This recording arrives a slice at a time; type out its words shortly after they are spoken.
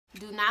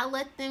Do not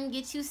let them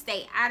get you.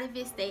 Stay out of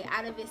it, stay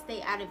out of it,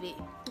 stay out of it.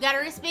 Got a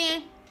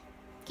wristband?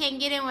 Can't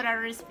get in without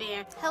a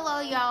wristband.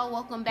 Hello y'all,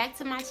 welcome back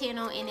to my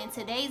channel, and in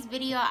today's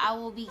video I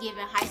will be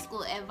giving high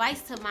school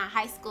advice to my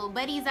high school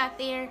buddies out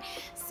there.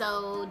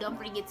 So don't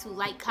forget to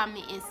like,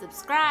 comment, and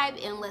subscribe,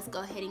 and let's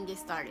go ahead and get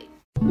started.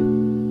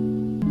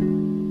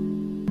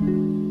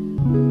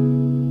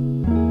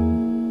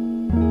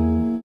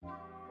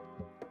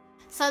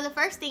 So the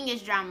first thing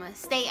is drama.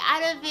 Stay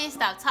out of it,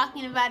 stop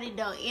talking about it,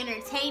 don't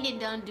entertain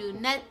it, don't do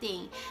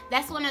nothing.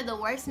 That's one of the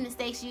worst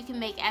mistakes you can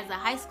make as a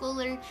high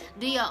schooler.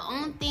 Do your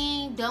own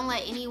thing, don't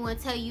let anyone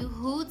tell you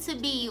who to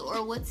be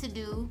or what to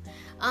do.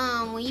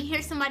 When you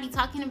hear somebody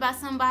talking about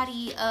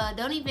somebody,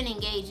 don't even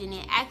engage in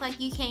it. Act like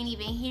you can't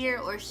even hear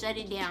or shut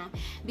it down.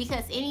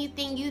 Because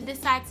anything you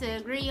decide to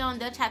agree on,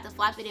 they'll try to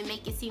flop it and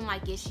make it seem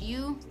like it's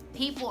you.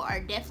 People are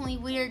definitely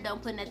weird.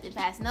 Don't put nothing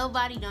past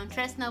nobody. Don't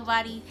trust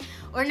nobody.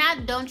 Or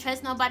not don't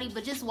trust nobody,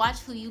 but just watch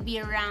who you be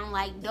around.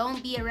 Like,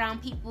 don't be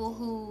around people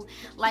who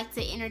like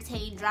to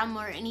entertain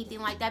drama or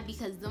anything like that,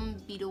 because them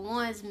be the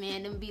ones,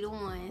 man. Them be the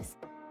ones.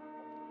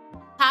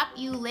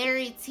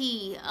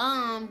 Popularity.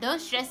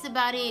 Don't stress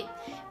about it.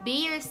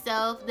 Be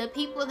yourself. The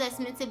people that's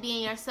meant to be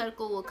in your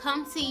circle will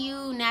come to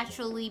you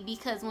naturally,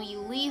 because when you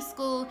leave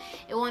school,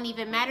 it won't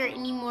even matter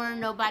anymore.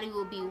 Nobody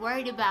will be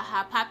worried about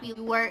how popular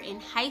you were in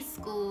high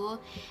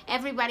school.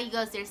 Everybody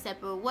goes their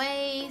separate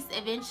ways.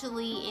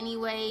 Eventually,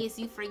 anyways,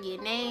 you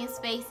forget names,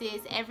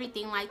 faces,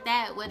 everything like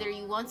that, whether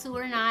you want to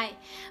or not.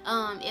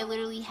 It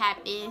literally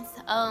happens.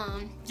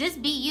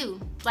 Just be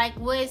you.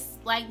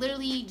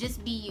 Literally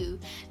just be you.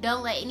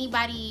 Don't let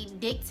anybody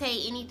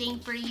dictate anything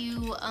for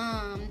you.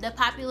 The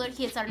popular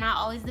kids are not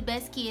always the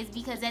best kids,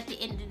 because at the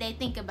end of the day,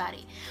 think about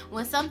it.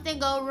 When something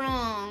go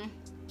wrong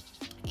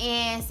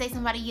and say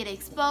somebody get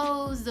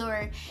exposed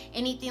or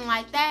anything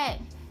like that,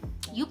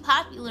 you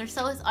popular,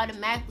 so it's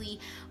automatically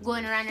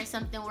going around or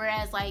something.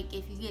 Whereas like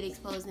if you get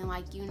exposed and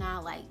like you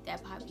not like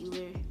that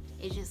popular,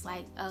 it's just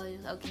like, oh,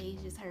 okay, you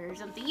just heard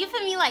something. You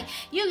feel me? Like,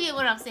 you get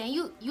what I'm saying.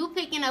 You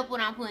picking up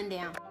what I'm putting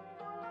down.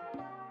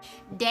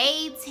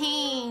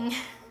 Dating.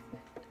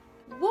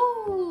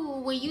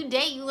 Woo! When you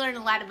date, you learn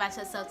a lot about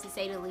yourself, to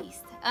say the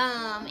least.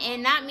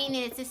 And not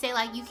meaning it to say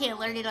like you can't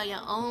learn it on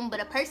your own, but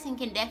a person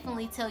can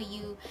definitely tell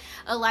you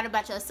a lot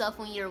about yourself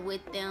when you're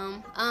with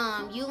them.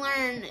 You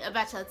learn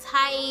about your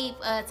type,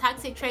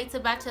 toxic traits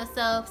about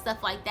yourself,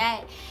 stuff like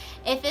that.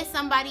 If it's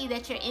somebody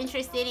that you're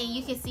interested in,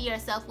 you can see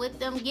yourself with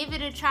them, give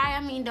it a try.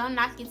 I mean, don't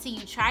knock it till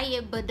you try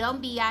it, but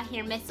don't be out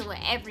here messing with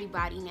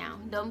everybody now.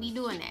 Don't be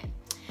doing that.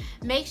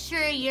 Make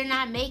sure you're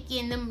not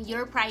making them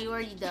your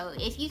priority though.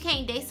 If you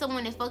can't date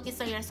someone and focus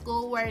on your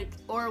schoolwork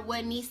or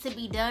what needs to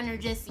be done, or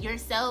just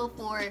yourself,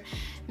 or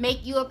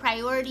make you a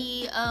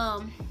priority,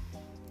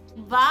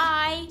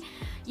 bye.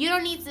 You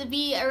don't need to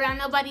be around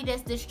nobody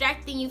that's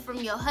distracting you from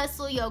your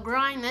hustle, your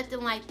grind,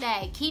 nothing like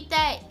that. Keep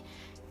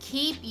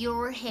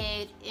your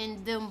head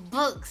in them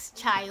books,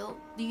 child.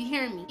 Do you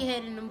hear me? Your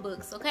head in them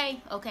books,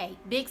 okay? Okay,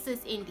 big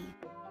sis Indy.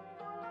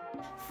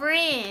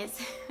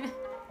 Friends.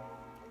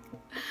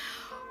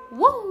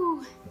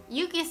 Woo!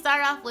 You can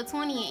start off with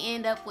 20 and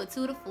end up with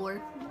 2 to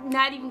 4.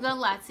 Not even gonna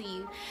lie to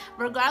you.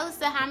 Regardless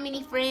of how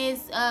many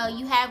friends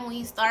you have when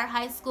you start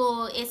high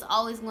school, it's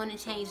always going to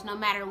change no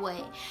matter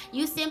what.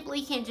 You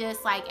simply can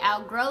just like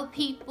outgrow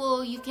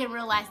people. You can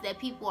realize that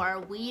people are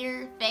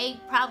weird, fake,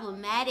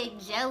 problematic,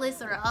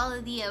 jealous, or all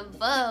of the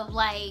above.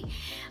 Like,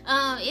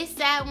 it's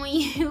sad when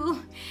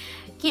you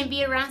can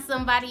be around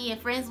somebody and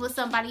friends with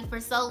somebody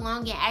for so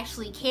long and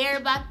actually care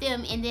about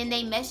them, and then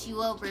they mess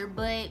you over.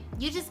 But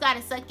you just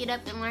gotta suck it up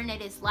and learn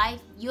that it's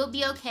life. You'll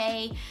be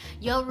okay.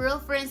 Your real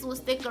friends will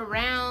stick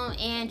around,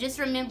 and just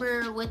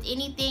remember, with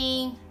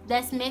anything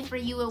that's meant for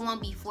you, it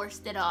won't be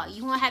forced at all.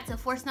 You won't have to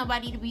force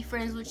nobody to be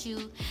friends with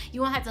you.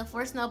 You won't have to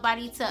force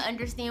nobody to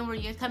understand where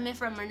you're coming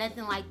from or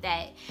nothing like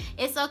that.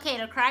 It's okay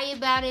to cry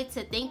about it,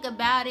 to think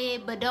about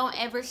it, but don't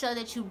ever show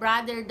that you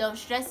bother. Don't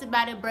stress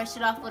about it. Brush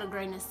it off with a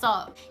grain of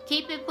salt.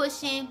 Keep it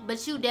pushing,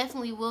 but you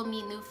definitely will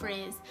meet new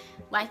friends.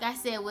 Like I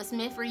said, what's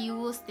meant for you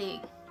will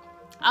stick.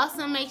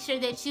 Also, make sure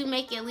that you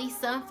make at least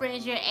some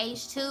friends your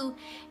age too,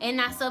 and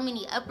not so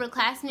many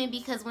upperclassmen,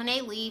 because when they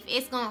leave,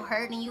 it's gonna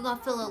hurt and you're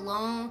gonna feel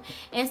alone.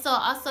 And so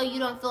also, you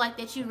don't feel like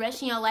that you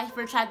rushing your life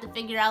or trying to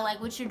figure out like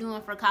what you're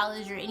doing for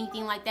college or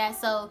anything like that.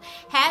 So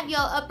have your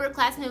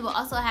upperclassmen, but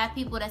also have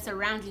people that's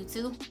around you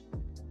too.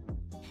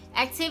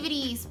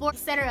 Activities,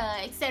 sports,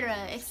 etc., etc.,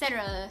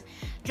 etc.,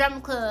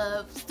 drama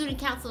club, student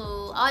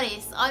council, all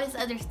this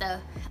other stuff.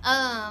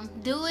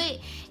 Do it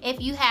if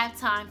you have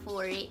time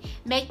for it.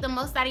 Make the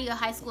most out of your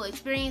high school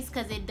experience,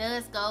 because it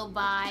does go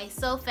by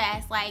so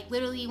fast. Like,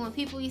 literally, when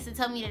people used to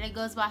tell me that it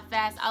goes by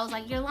fast, I was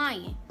like, you're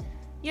lying.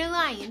 You're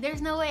lying.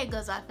 There's no way it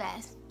goes by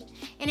fast.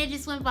 And it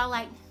just went by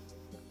like,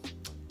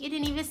 you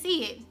didn't even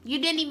see it. You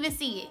didn't even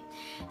see it.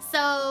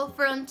 So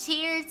from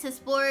cheer to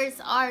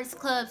sports, arts,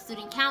 club,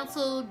 student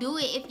council, do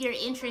it if you're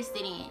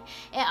interested in.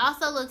 It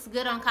also looks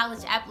good on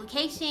college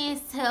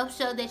applications to help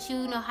show that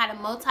you know how to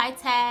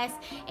multitask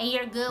and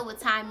you're good with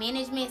time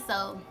management.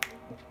 So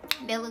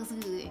That looks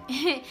good.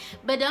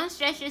 But don't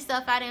stress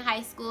yourself out in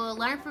high school.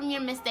 Learn from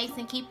your mistakes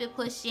and keep it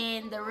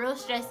pushing. The real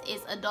stress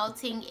is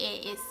adulting, and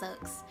it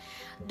sucks.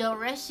 Don't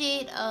rush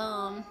it.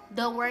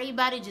 Don't worry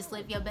about it. Just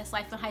live your best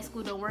life in high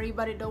school. Don't worry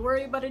about it. Don't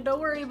worry about it. Don't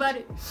worry about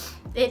it.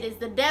 It is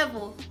the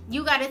devil.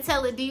 You gotta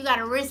tell it. Do you got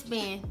a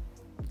wristband?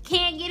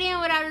 Can't get in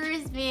without a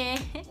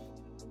wristband.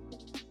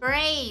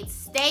 Grades.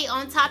 Stay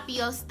on top of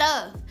your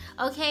stuff.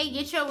 Okay,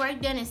 get your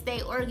work done and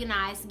stay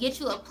organized. Get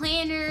you a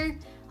planner.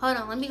 Hold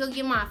on, let me go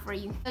get mine for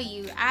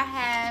you. I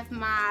have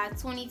my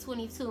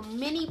 2022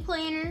 mini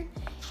planner.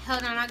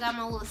 Hold on, I got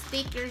my little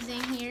stickers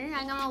in here.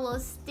 I got my little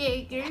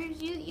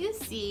stickers. You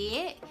see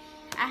it.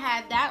 I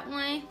have that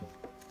one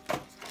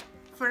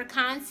for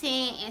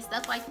content and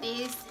stuff like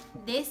this.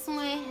 This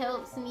one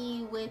helps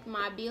me with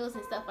my bills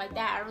and stuff like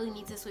that. I really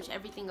need to switch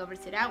everything over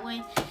to that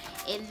one.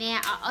 And then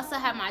I also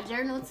have my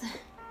journal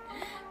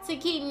to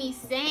keep me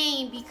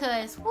sane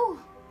because, whew,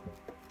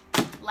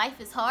 life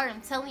is hard.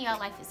 I'm telling y'all,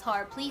 life is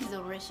hard. Please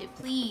don't rush it.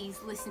 Please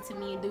listen to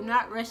me and do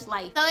not rush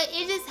life. So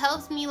it just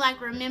helps me like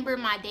remember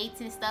my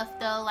dates and stuff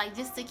though, like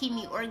just to keep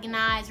me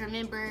organized,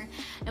 remember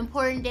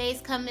important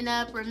days coming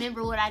up,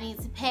 remember what I need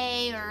to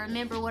pay or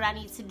remember what I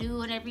need to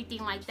do and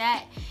everything like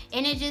that.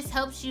 And it just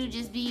helps you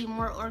just be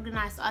more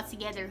organized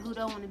altogether. Who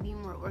don't want to be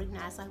more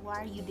organized? Like,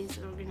 why are you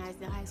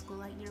disorganized in high school?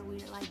 Like, you're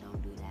weird. Like,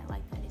 don't do that.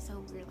 Like, that is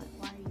so weird. Like,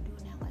 why are you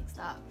doing that? Like,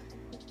 stop.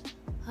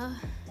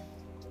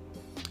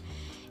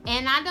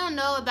 And I don't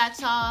know about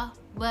y'all,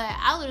 but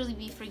I literally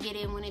be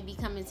forgetting when it be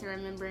coming to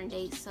remembering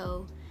dates.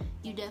 So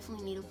you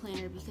definitely need a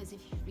planner, because if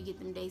you forget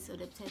them dates or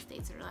the test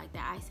dates or like the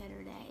ISAT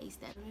or the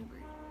ASAT, remember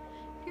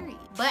it, period.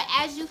 But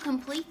as you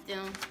complete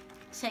them,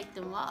 check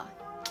them off,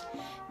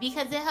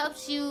 because it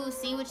helps you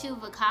see what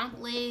you've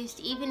accomplished.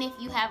 Even if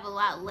you have a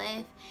lot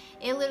left,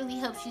 it literally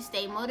helps you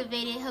stay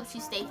motivated. It helps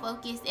you stay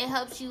focused. It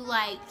helps you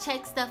like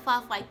check stuff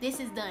off, like this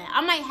is done.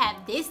 I might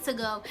have this to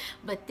go,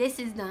 but this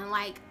is done.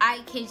 Like, I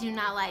kid you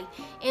not, like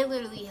it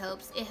literally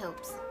helps. It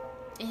helps.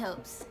 It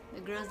helps. The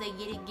girls that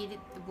get it, get it.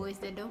 The boys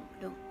that don't.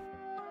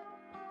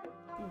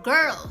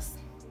 Girls,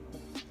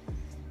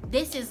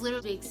 this is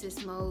literally big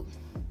sis mode.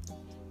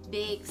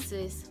 Big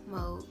sis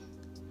mode.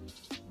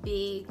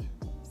 Big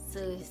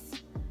sis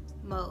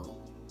mode.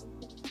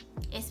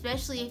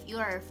 Especially if you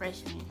are a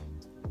freshman.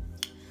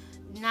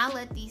 Do not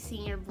let these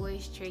senior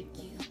boys trick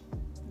you.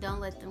 Don't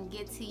let them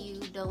get to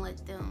you. Don't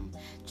let them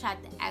try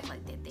to act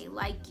like that they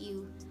like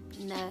you.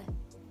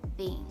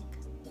 Nothing.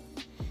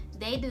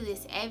 They do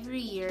this every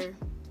year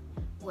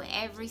with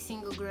every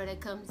single girl that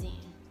comes in.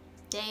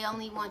 They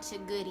only want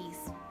your goodies.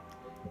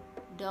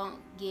 Don't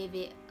give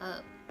it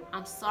up.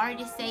 I'm sorry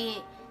to say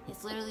it.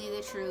 It's literally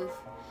the truth.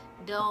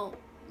 Don't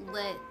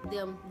let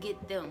them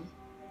get them.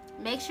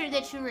 Make sure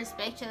that you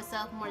respect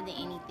yourself more than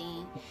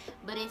anything.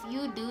 But if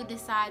you do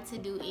decide to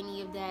do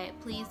any of that,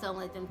 please don't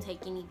let them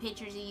take any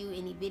pictures of you,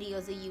 any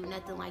videos of you,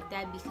 nothing like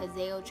that, because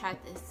they'll try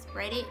to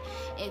spread it.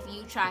 If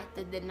you try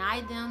to deny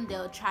them,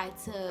 they'll try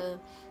to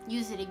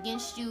use it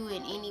against you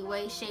in any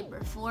way, shape,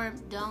 or form.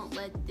 Don't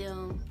let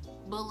them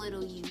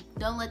belittle you.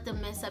 Don't let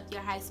them mess up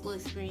your high school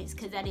experience,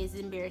 because that is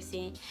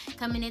embarrassing.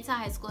 Coming into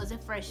high school as a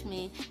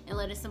freshman and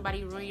letting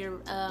somebody ruin your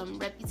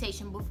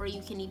reputation before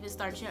you can even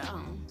start your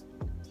own.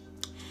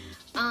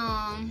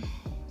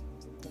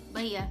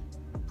 But yeah,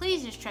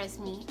 please just trust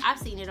me. I've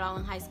seen it all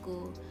in high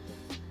school.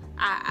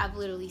 I've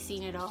literally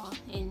seen it all,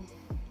 and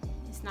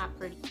it's not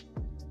pretty.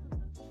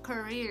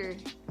 Career.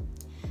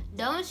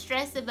 Don't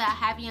stress about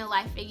having your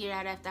life figured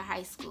out after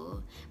high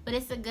school, but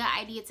it's a good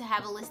idea to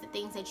have a list of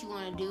things that you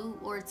want to do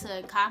or to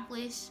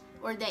accomplish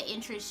or that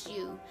interest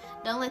you.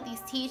 Don't let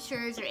these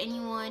teachers or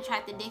anyone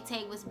try to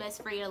dictate what's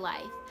best for your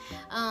life.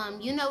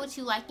 You know what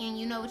you like and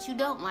you know what you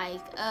don't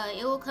like.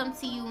 It will come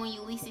to you when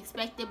you least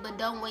expect it, but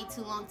don't wait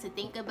too long to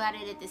think about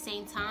it at the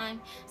same time.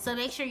 So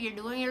make sure you're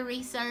doing your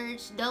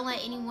research. Don't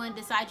let anyone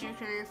decide your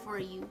career for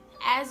you.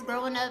 As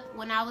growing up,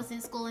 when I was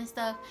in school and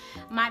stuff,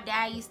 my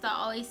dad used to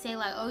always say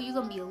like, oh, you're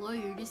gonna be a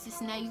lawyer,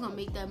 this and that, you're gonna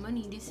make that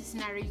money, this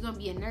and that, or you're gonna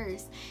be a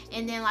nurse.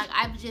 And then like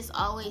I've just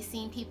always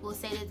seen people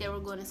say that they were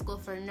going to school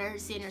for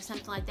nursing or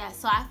something like that.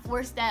 So I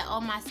forced that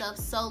on myself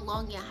so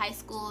long in high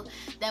school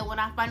that when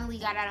I finally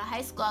got out of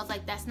high school, I was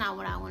like, that's not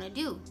what I want to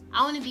do.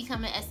 I want to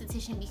become an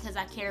esthetician because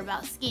I care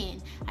about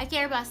skin. I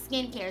care about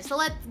skincare. So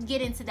let's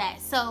get into that.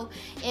 So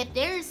if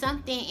there is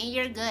something in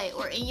your gut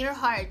or in your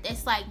heart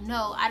that's like,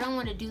 no, I don't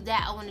want to do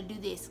that, I want to do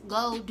this,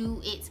 go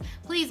do it.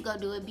 Please go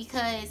do it,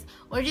 because,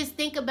 or just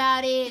think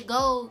about it,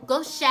 go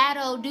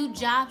shadow, do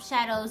job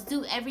shadows,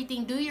 do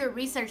everything, do your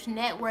research,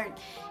 network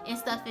and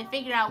stuff, and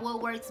figure out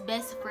what works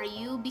best for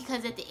you,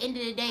 because at the end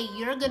of the day,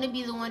 you're gonna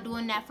be the one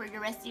doing that for the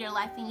rest of your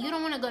life, and you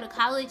don't want to go to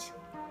college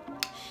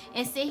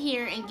and sit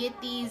here and get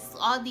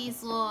all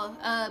these little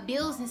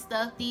bills and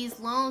stuff, these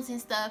loans and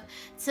stuff,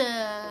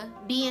 to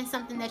be in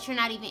something that you're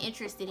not even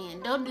interested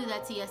in. Don't do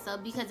that to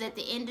yourself, because at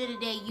the end of the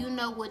day, you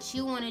know what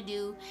you want to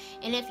do,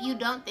 and if you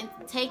don't, then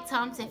take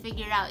time to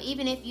figure it out.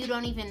 Even if you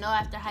don't even know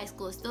after high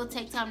school, still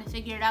take time to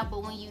figure it out.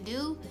 But when you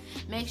do,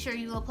 make sure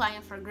you're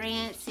applying for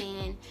grants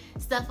and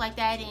stuff like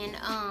that,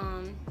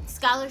 and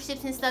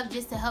scholarships and stuff,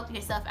 just to help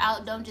yourself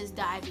out. Don't just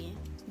dive in.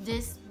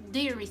 Just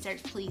do your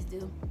research, please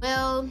do.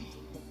 Well,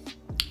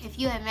 if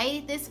you have made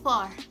it this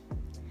far,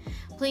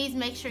 please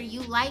make sure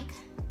you like,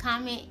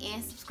 comment,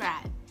 and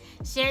subscribe.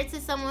 Share it to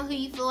someone who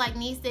you feel like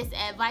needs this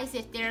advice,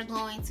 if they're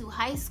going to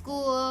high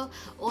school,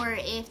 or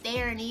if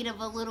they are in need of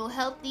a little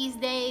help these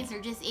days,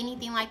 or just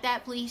anything like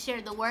that. Please share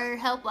the word.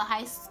 Help a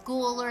high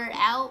schooler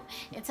out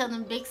and tell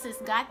them Big Sis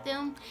got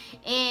them.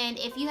 And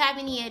if you have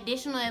any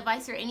additional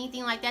advice or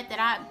anything like that that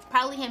I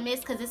probably have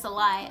missed, because it's a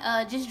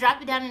lot, just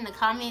drop it down in the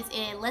comments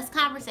and let's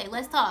conversate,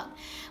 let's talk.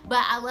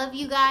 But I love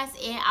you guys,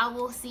 and I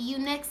will see you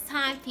next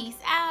time. Peace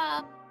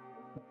out.